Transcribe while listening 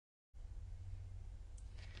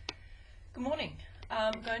Good morning.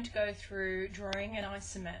 I'm going to go through drawing an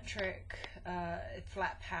isometric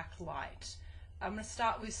flat pack light. I'm going to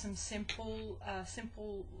start with some simple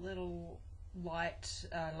little light,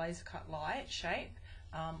 laser cut light shape,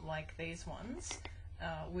 like these ones,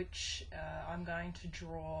 which I'm going to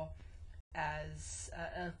draw as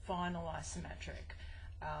a final isometric.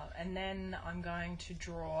 And then I'm going to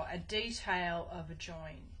draw a detail of a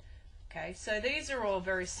join. Okay, so these are all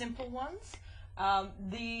very simple ones.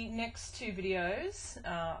 The next two videos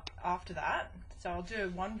after that, so I'll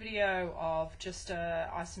do one video of just a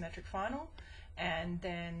isometric final and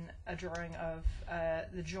then a drawing of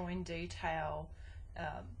the join detail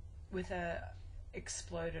with a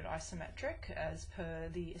exploded isometric as per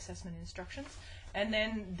the assessment instructions. And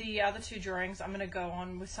then the other two drawings, I'm going to go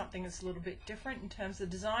on with something that's a little bit different in terms of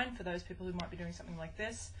design for those people who might be doing something like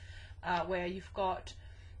this, where you've got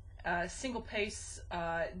a single piece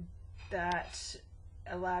that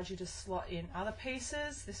allows you to slot in other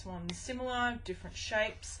pieces. This one's similar, different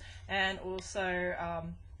shapes, and also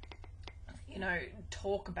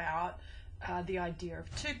talk about the idea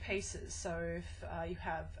of two pieces. So if you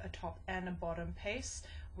have a top and a bottom piece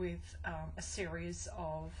with a series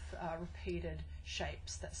of repeated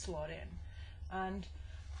shapes that slot in. And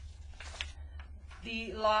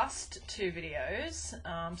the last two videos,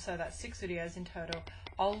 so that's 6 videos in total,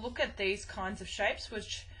 I'll look at these kinds of shapes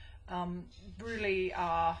which really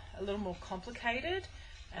are a little more complicated.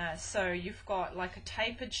 So you've got like a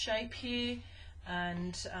tapered shape here,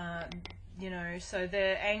 and so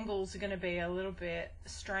the angles are going to be a little bit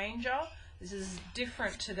stranger. This is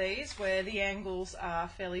different to these where the angles are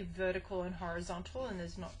fairly vertical and horizontal and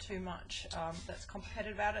there's not too much that's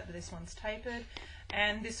complicated about it, but this one's tapered.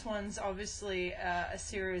 And this one's obviously a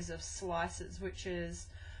series of slices, which is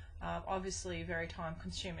obviously very time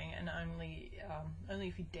consuming and only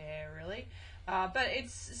if you dare, really. But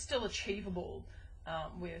it's still achievable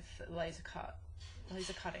with laser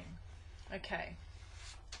cutting. Okay.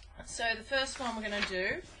 So the first one we're going to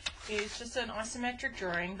do is just an isometric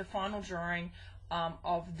drawing, the final drawing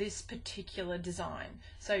of this particular design.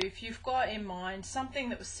 So if you've got in mind something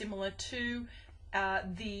that was similar to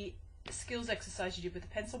the skills exercise you did with the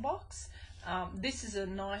pencil box, this is a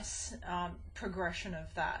nice progression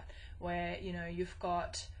of that, where you've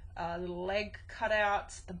got little leg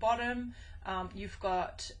cutouts at the bottom, you've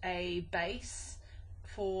got a base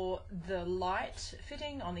for the light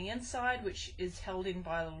fitting on the inside, which is held in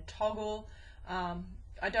by a little toggle.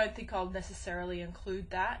 I don't think I'll necessarily include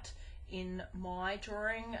that in my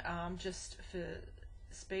drawing, just for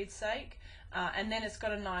speed's sake. And then it's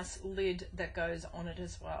got a nice lid that goes on it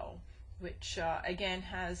as well, which again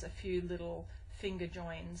has a few little finger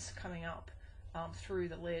joins coming up through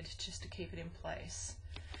the lid just to keep it in place.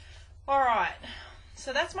 Alright,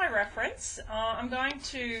 so that's my reference. I'm going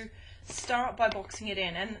to start by boxing it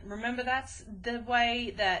in, and remember that's the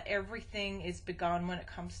way that everything is begun when it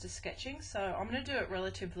comes to sketching, so I'm going to do it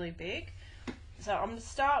relatively big. So I'm going to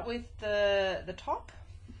start with the top,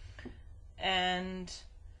 and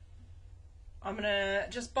I'm going to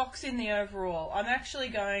just box in the overall. I'm actually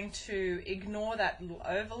going to ignore that little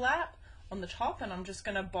overlap on the top, and I'm just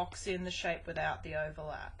going to box in the shape without the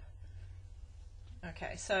overlap.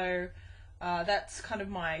 Okay, so that's kind of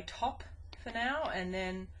my top for now, and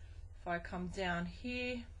then if I come down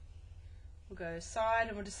here, we'll go side,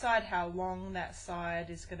 and we'll decide how long that side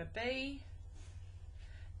is going to be,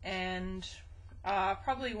 and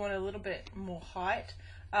probably want a little bit more height.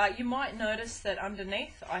 You might notice that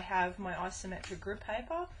underneath I have my isometric grid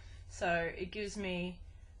paper, so it gives me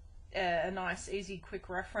a nice, easy, quick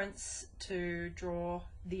reference to draw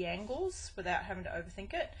the angles without having to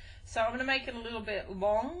overthink it. So I'm going to make it a little bit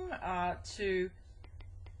long to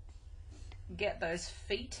get those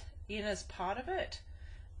feet in as part of it.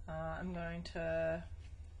 I'm going to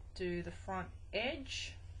do the front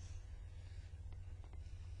edge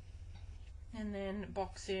and then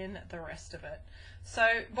box in the rest of it. So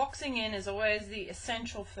boxing in is always the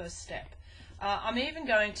essential first step. I'm even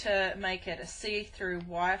going to make it a see-through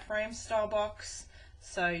wireframe style box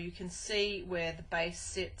so you can see where the base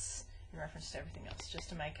sits in reference to everything else, just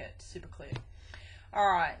to make it super clear.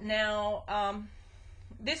 Alright, now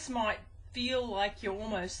this might feel like you're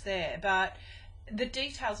almost there, but the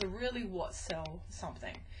details are really what sell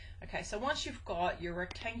something. Okay, so once you've got your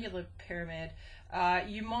rectangular pyramid,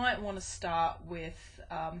 you might want to start with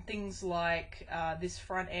things like this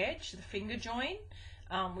front edge, the finger join,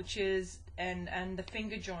 which is and the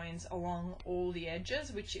finger joins along all the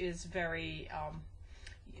edges, which is very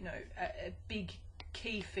a big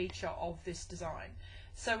key feature of this design.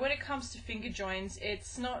 So when it comes to finger joins,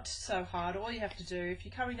 it's not so hard. All you have to do, if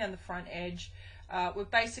you're coming down the front edge,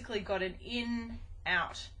 we've basically got an in,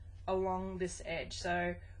 out along this edge.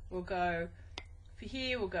 So we'll go for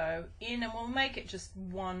here, we'll go in, and we'll make it just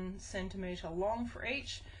 1 centimeter long for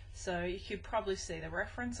each. So you could probably see the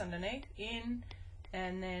reference underneath, in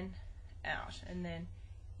and then out, and then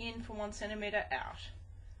in for 1 centimeter, out,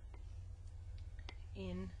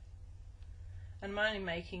 in. And I'm only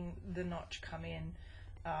making the notch come in,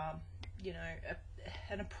 you know,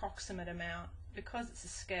 an approximate amount, because it's a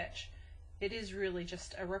sketch. It is really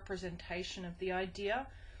just a representation of the idea,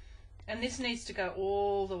 and this needs to go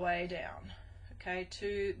all the way down, okay,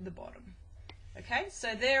 to the bottom. Okay,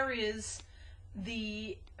 so there is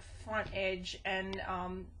the front edge, and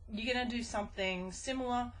you're going to do something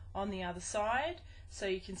similar on the other side. So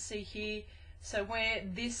you can see here, so where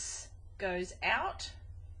this goes out,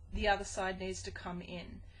 the other side needs to come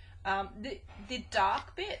in. The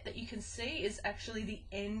dark bit that you can see is actually the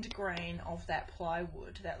end grain of that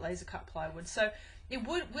plywood, that laser cut plywood. So it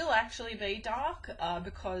will actually be dark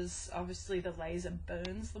because obviously the laser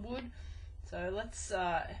burns the wood. So let's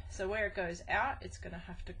so where it goes out, it's going to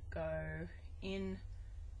have to go in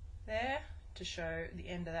there to show the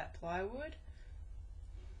end of that plywood,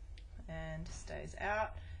 and stays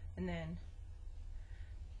out, and then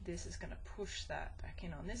this is going to push that back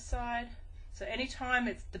in on this side. So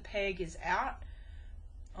anytime the peg is out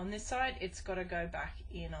on this side, it's got to go back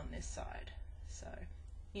in on this side. So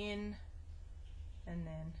in and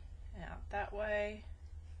then out that way,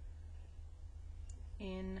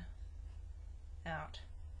 in, out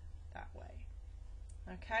that way.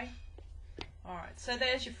 Okay? Alright, so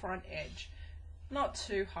there's your front edge. Not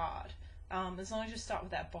too hard, as long as you start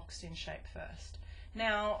with that boxed in shape first.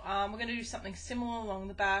 Now we're going to do something similar along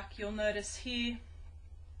the back. You'll notice here,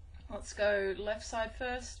 let's go left side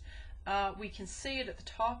first. We can see it at the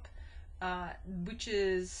top, which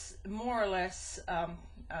is more or less, I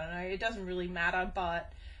don't know, it doesn't really matter,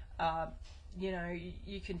 but you know,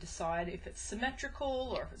 you can decide if it's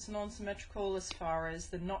symmetrical or if it's non-symmetrical as far as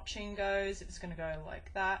the notching goes, if it's going to go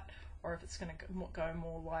like that, or if it's going to go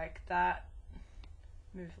more like that,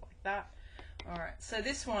 move like that. Alright, so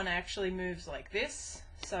this one actually moves like this.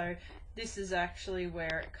 So this is actually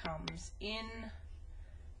where it comes in,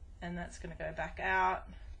 and that's going to go back out.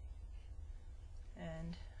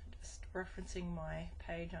 And just referencing my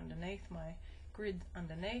page underneath, my grid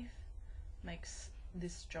underneath, makes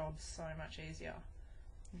this job so much easier.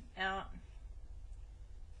 Out,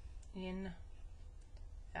 in,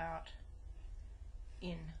 out,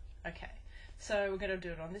 in. Okay, so we're going to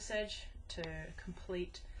do it on this edge to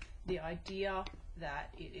complete the idea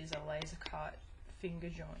that it is a laser cut finger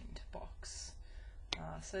joined box.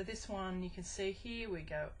 So this one, you can see here, we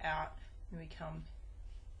go out and we come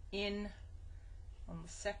in on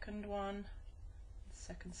the second one,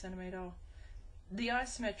 2 centimeter. The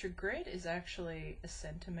isometric grid is actually a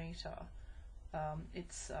centimeter.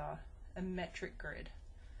 It's a metric grid.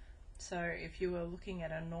 So if you were looking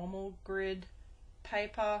at a normal grid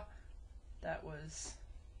paper, that was,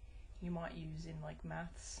 you might use in like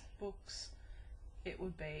maths books, it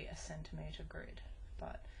would be a centimeter grid.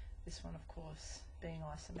 But this one, of course, being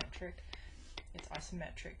isometric, it's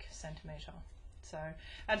isometric centimeter. So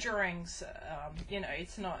our drawings, you know,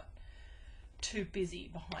 it's not too busy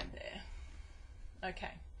behind there.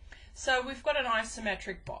 Okay, so we've got an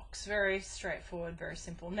isometric box, very straightforward, very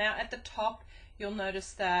simple. Now at the top, you'll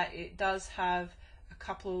notice that it does have a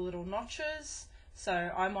couple of little notches.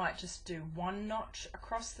 So I might just do 1 notch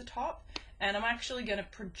across the top, and I'm actually going to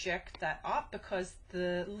project that up because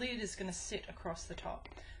the lid is going to sit across the top.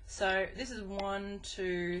 So this is 1,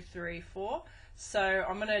 2, 3, 4. So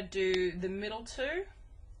I'm going to do the middle 2.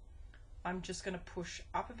 I'm just going to push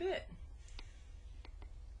up a bit,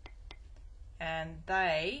 and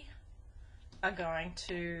they are going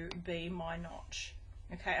to be my notch.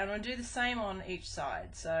 Okay, and I'm going to do the same on each side.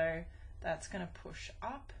 So that's going to push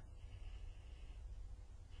up,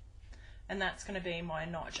 and that's going to be my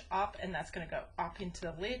notch up, and that's going to go up into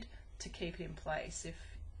the lid to keep it in place. If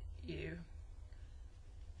you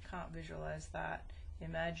can't visualize that,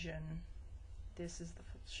 imagine this is the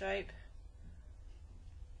shape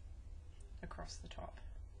across the top.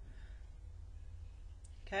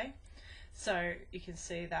 Okay, so you can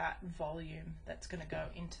see that volume that's going to go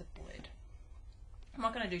into the lid. I'm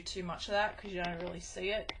not going to do too much of that because you don't really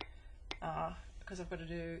see it, because I've got to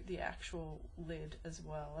do the actual lid as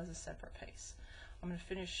well as a separate piece. I'm going to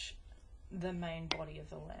finish the main body of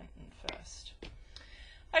the lantern first.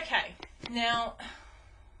 Okay, now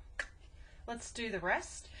let's do the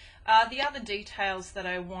rest. The other details that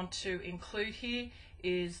I want to include here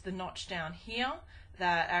is the notch down here.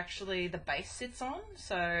 that actually the base sits on.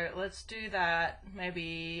 So let's do that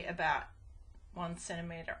maybe about 1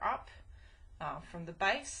 centimeter up from the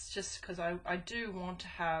base, just because I do want to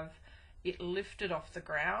have it lifted off the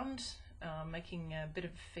ground, making a bit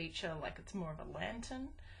of a feature like it's more of a lantern.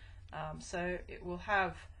 So it will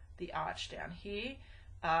have the arch down here,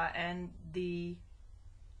 and the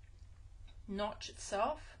notch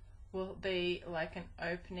itself will be like an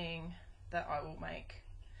opening that I will make.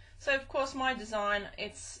 So of course my design,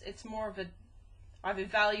 it's more of a, I've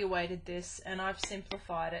evaluated this and I've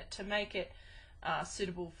simplified it to make it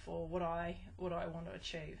suitable for what I want to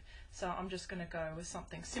achieve. So I'm just going to go with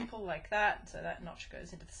something simple like that. So that notch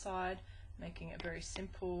goes into the side, making it very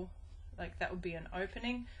simple. Like that would be an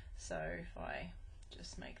opening. So if I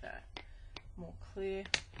just make that more clear,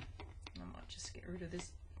 I might just get rid of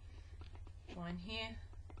this line here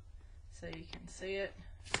so you can see it.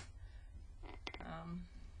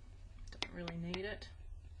 Don't really need it.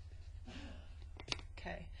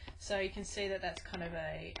 Okay, so you can see that that's kind of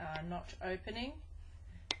a notch opening,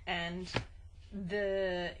 and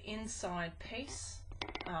the inside piece,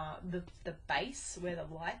 the base where the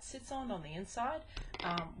light sits on the inside,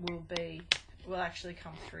 will actually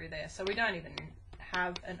come through there. So we don't even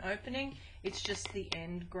have an opening, it's just the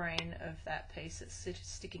end grain of that piece that's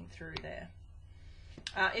sticking through there.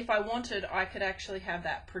 If I wanted, I could actually have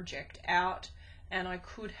that project out, and I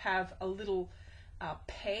could have a little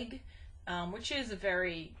peg, which is a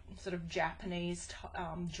very sort of Japanese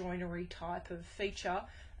joinery type of feature.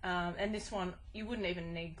 And this one, you wouldn't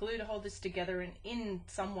even need glue to hold this together in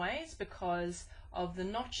some ways, because of the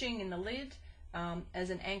notching in the lid as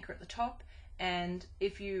an anchor at the top. And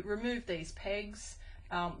if you remove these pegs,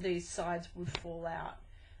 these sides would fall out.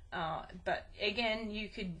 But again, you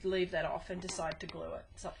could leave that off and decide to glue it.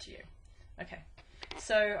 It's up to you. Okay,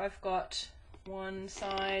 so I've got one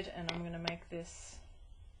side, and I'm going to make this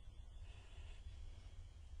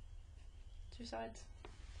 2 sides.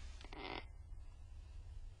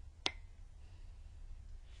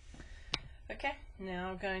 Okay, now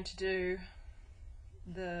I'm going to do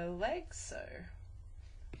the legs. So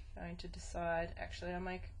I'm going to decide, actually I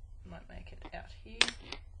might make it out here.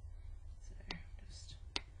 So just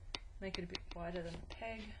make it a bit wider than the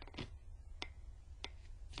peg.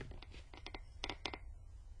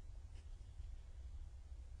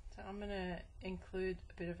 So I'm going to include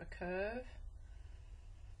a bit of a curve.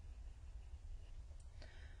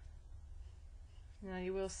 Now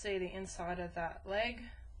you will see the inside of that leg.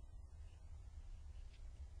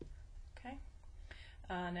 Okay.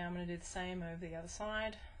 Now I'm going to do the same over the other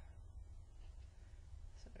side.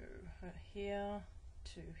 So here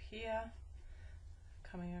to here,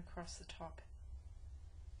 coming across the top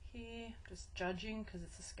here, just judging because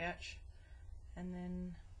it's a sketch, and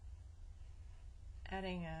then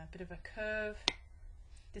adding a bit of a curve.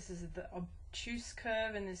 This is the obtuse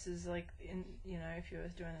curve, and this is like, if you were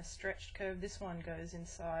doing a stretched curve, this one goes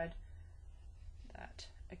inside that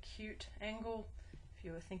acute angle. If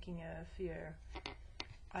you were thinking of your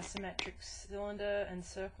isometric cylinder and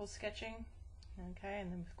circle sketching, okay,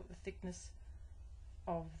 and then we've got the thickness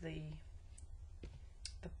of the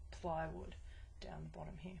plywood down the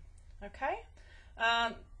bottom here. Okay,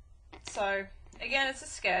 so again, it's a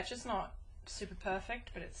sketch. It's not super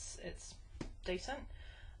perfect, but it's decent.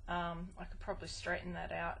 I could probably straighten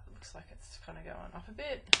that out. It looks like it's kind of going up a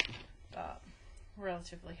bit, but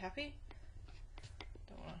relatively happy.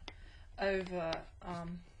 Don't want to over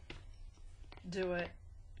do it,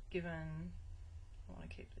 given I want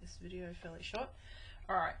to keep this video fairly short.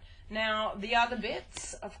 Alright, now the other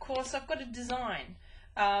bits, of course, I've got a design.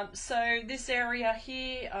 So this area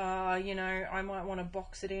here, I might want to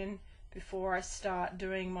box it in before I start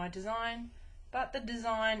doing my design, but the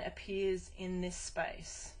design appears in this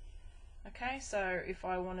space. Okay, so if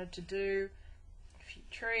I wanted to do a few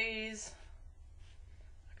trees,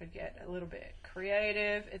 I could get a little bit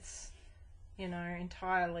creative. It's,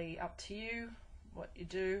 entirely up to you what you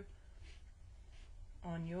do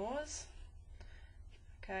on yours.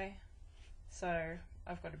 Okay, so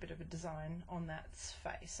I've got a bit of a design on that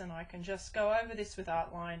face, and I can just go over this with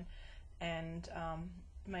outline and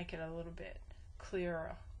make it a little bit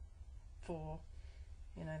clearer for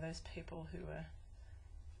those people who are,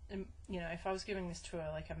 if I was giving this to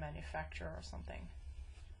a manufacturer or something,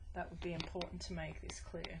 that would be important to make this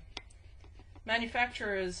clear.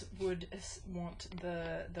 Manufacturers would want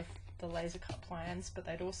the laser cut plans, but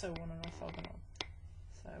they'd also want an orthogonal.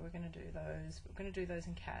 So we're going to do those. We're going to do those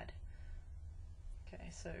in CAD. Okay,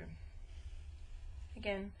 so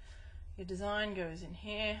again, your design goes in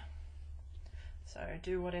here. So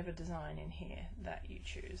do whatever design in here that you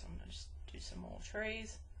choose. I'm going to just do some more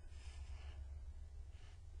trees.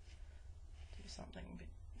 something a bit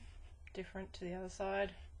different to the other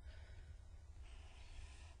side.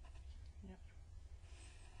 Yep.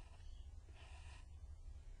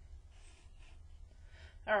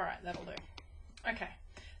 Alright, that'll do. Okay,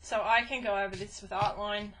 so I can go over this with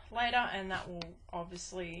outline later, and that will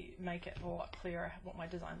obviously make it a lot clearer what my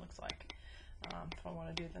design looks like. If I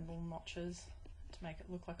want to do the little notches to make it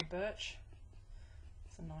look like a birch,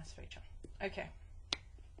 it's a nice feature. Okay.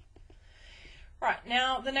 Right,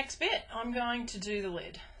 now the next bit, I'm going to do the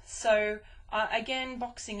lid. So again,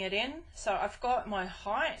 boxing it in. So I've got my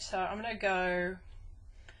height, so I'm going to go,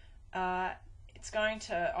 it's going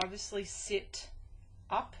to obviously sit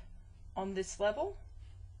up on this level.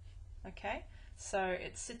 Okay, so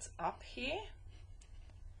it sits up here.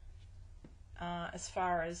 As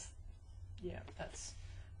far as, yeah, that's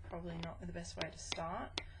probably not the best way to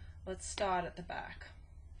start. Let's start at the back.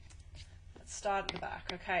 Start at the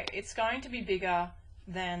back. Okay, it's going to be bigger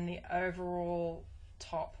than the overall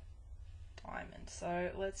top diamond, so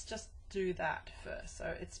let's just do that first.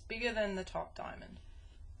 So it's bigger than the top diamond,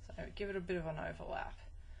 so give it a bit of an overlap.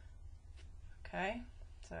 Okay,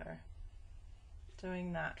 so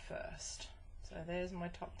doing that first. So there's my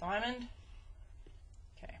top diamond.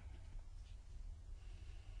 Okay,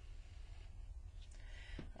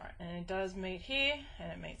 all right, and it does meet here,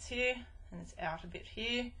 and it meets here, and it's out a bit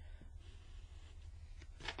here.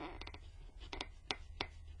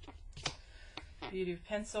 Beauty of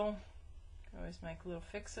pencil, always make little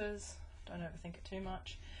fixes, don't overthink it too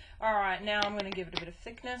much. Alright, now I'm going to give it a bit of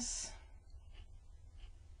thickness.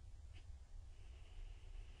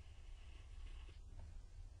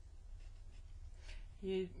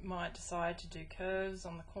 You might decide to do curves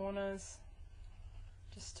on the corners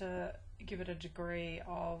just to give it a degree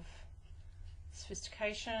of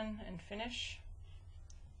sophistication and finish.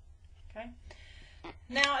 Okay.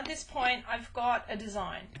 Now at this point I've got a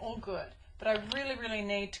design, all good, but I really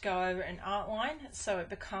need to go over an outline so it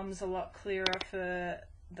becomes a lot clearer for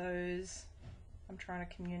those I'm trying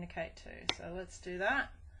to communicate to. So let's do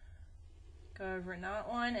that. Go over an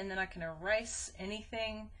outline, and then I can erase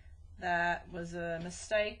anything that was a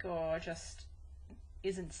mistake or just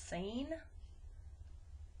isn't seen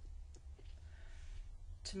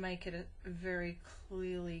to make it a very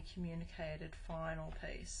clearly communicated final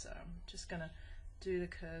piece. So I'm just going to do the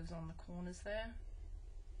curves on the corners there.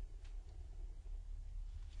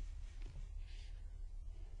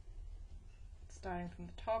 Starting from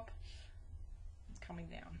the top, it's coming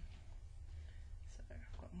down. So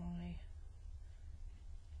I've got my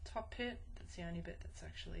top bit, that's the only bit that's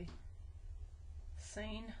actually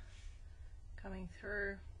seen. Coming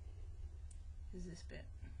through is this bit.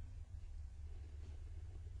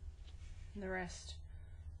 And the rest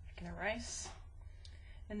I can erase.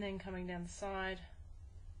 And then coming down the side,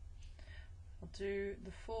 I'll do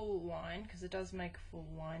the full line because it does make a full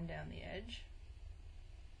line down the edge.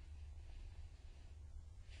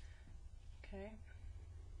 Okay.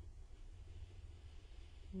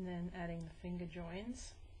 And then adding the finger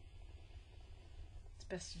joins. It's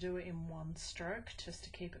best to do it in one stroke just to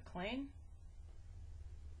keep it clean.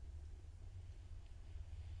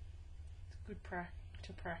 It's good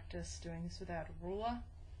to practice doing this without a ruler.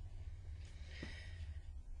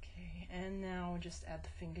 Okay, and now we'll just add the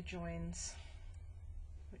finger joins,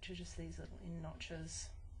 which are just these little in notches.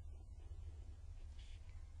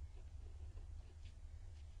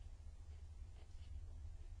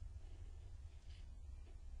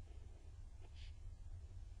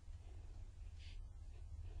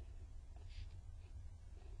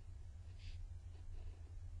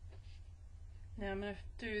 Now I'm going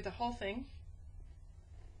to do the whole thing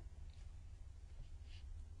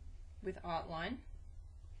with outline,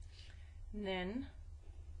 and then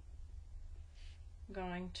I'm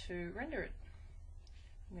going to render it.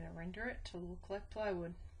 I'm going to render it to look like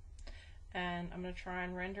plywood, and I'm going to try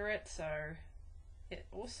and render it so it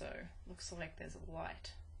also looks like there's a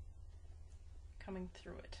light coming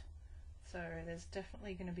through it. So there's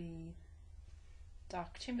definitely going to be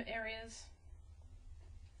dark timber areas,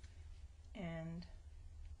 and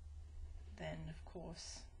then of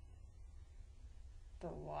course the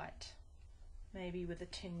light, maybe with a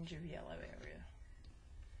tinge of yellow area,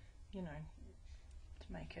 you know,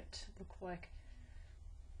 to make it look like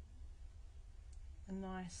a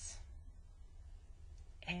nice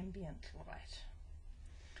ambient light.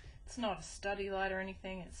 It's not a study light or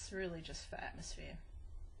anything, it's really just for atmosphere.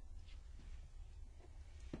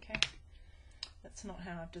 Okay, that's not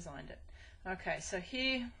how I've designed it. Okay, so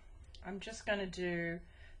here I'm just going to do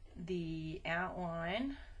the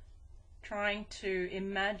outline, trying to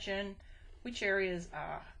imagine which areas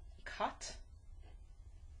are cut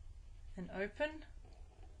and open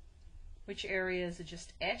which areas are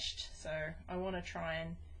just etched. So I want to try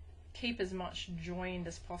and keep as much joined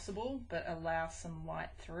as possible, but allow some light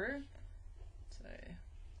through. So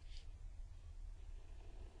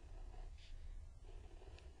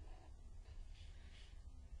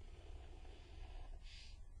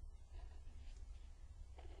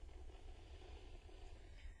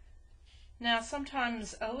now,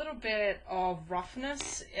 sometimes a little bit of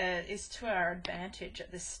roughness is to our advantage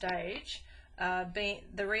at this stage.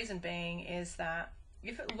 The reason being is that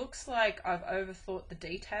if it looks like I've overthought the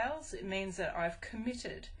details, it means that I've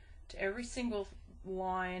committed to every single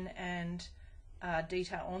line and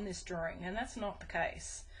detail on this drawing, and that's not the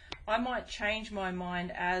case. I might change my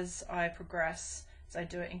mind as I progress, as I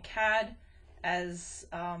do it in CAD, as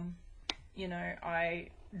you know, I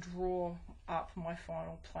draw up my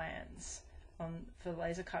final plans for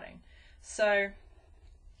laser cutting. So,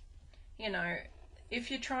 you know,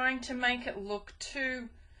 if you're trying to make it look too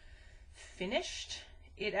finished,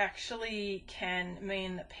 it actually can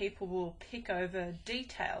mean that people will pick over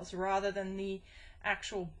details rather than the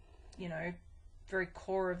actual, you know, very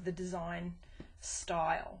core of the design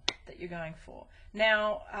style that you're going for.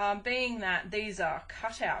 Now, being that these are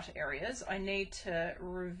cutout areas, I need to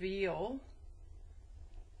reveal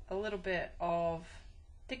a little bit of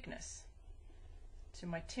thickness to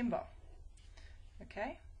my timber.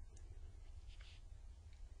 Okay,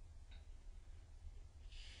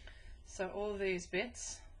 so all of these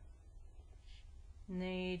bits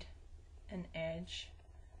need an edge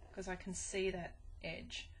because I can see that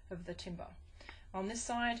edge of the timber. On this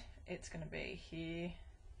side it's going to be here,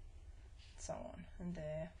 so on and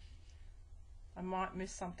there. I might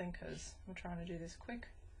miss something because I'm trying to do this quick,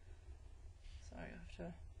 so you have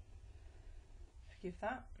to forgive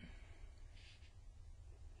that.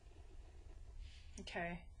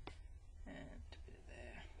 Okay, and a bit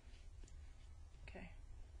there. Okay,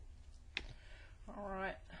 all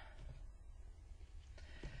right.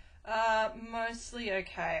 Mostly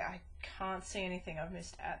okay. I can't see anything I've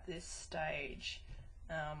missed at this stage.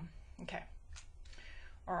 Okay,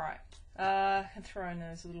 all right. I can throw in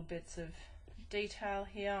those little bits of detail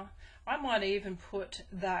here. I might even put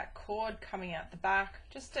that cord coming out the back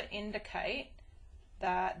just to indicate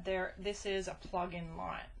that this is a plug-in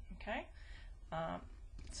light. Okay.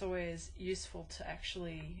 It's always useful to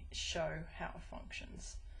actually show how it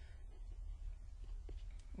functions.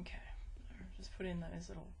 Okay, just put in those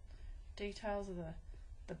little details of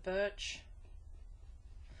the birch,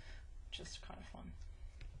 just kind of fun.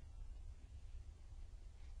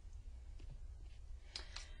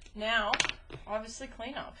 Now, obviously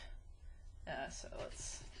clean up. So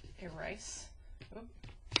let's erase. Oop.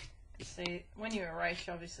 You see, when you erase,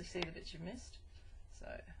 you obviously see the bits you missed. So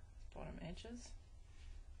bottom edges.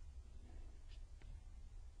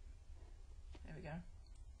 There we go.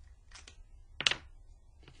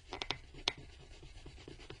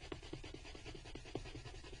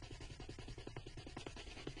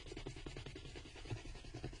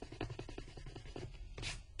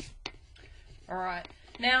 All right,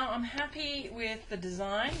 now I'm happy with the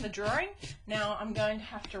design, the drawing. Now I'm going to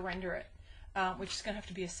have to render it, which is going to have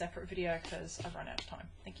to be a separate video because I've run out of time.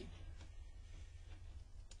 Thank you.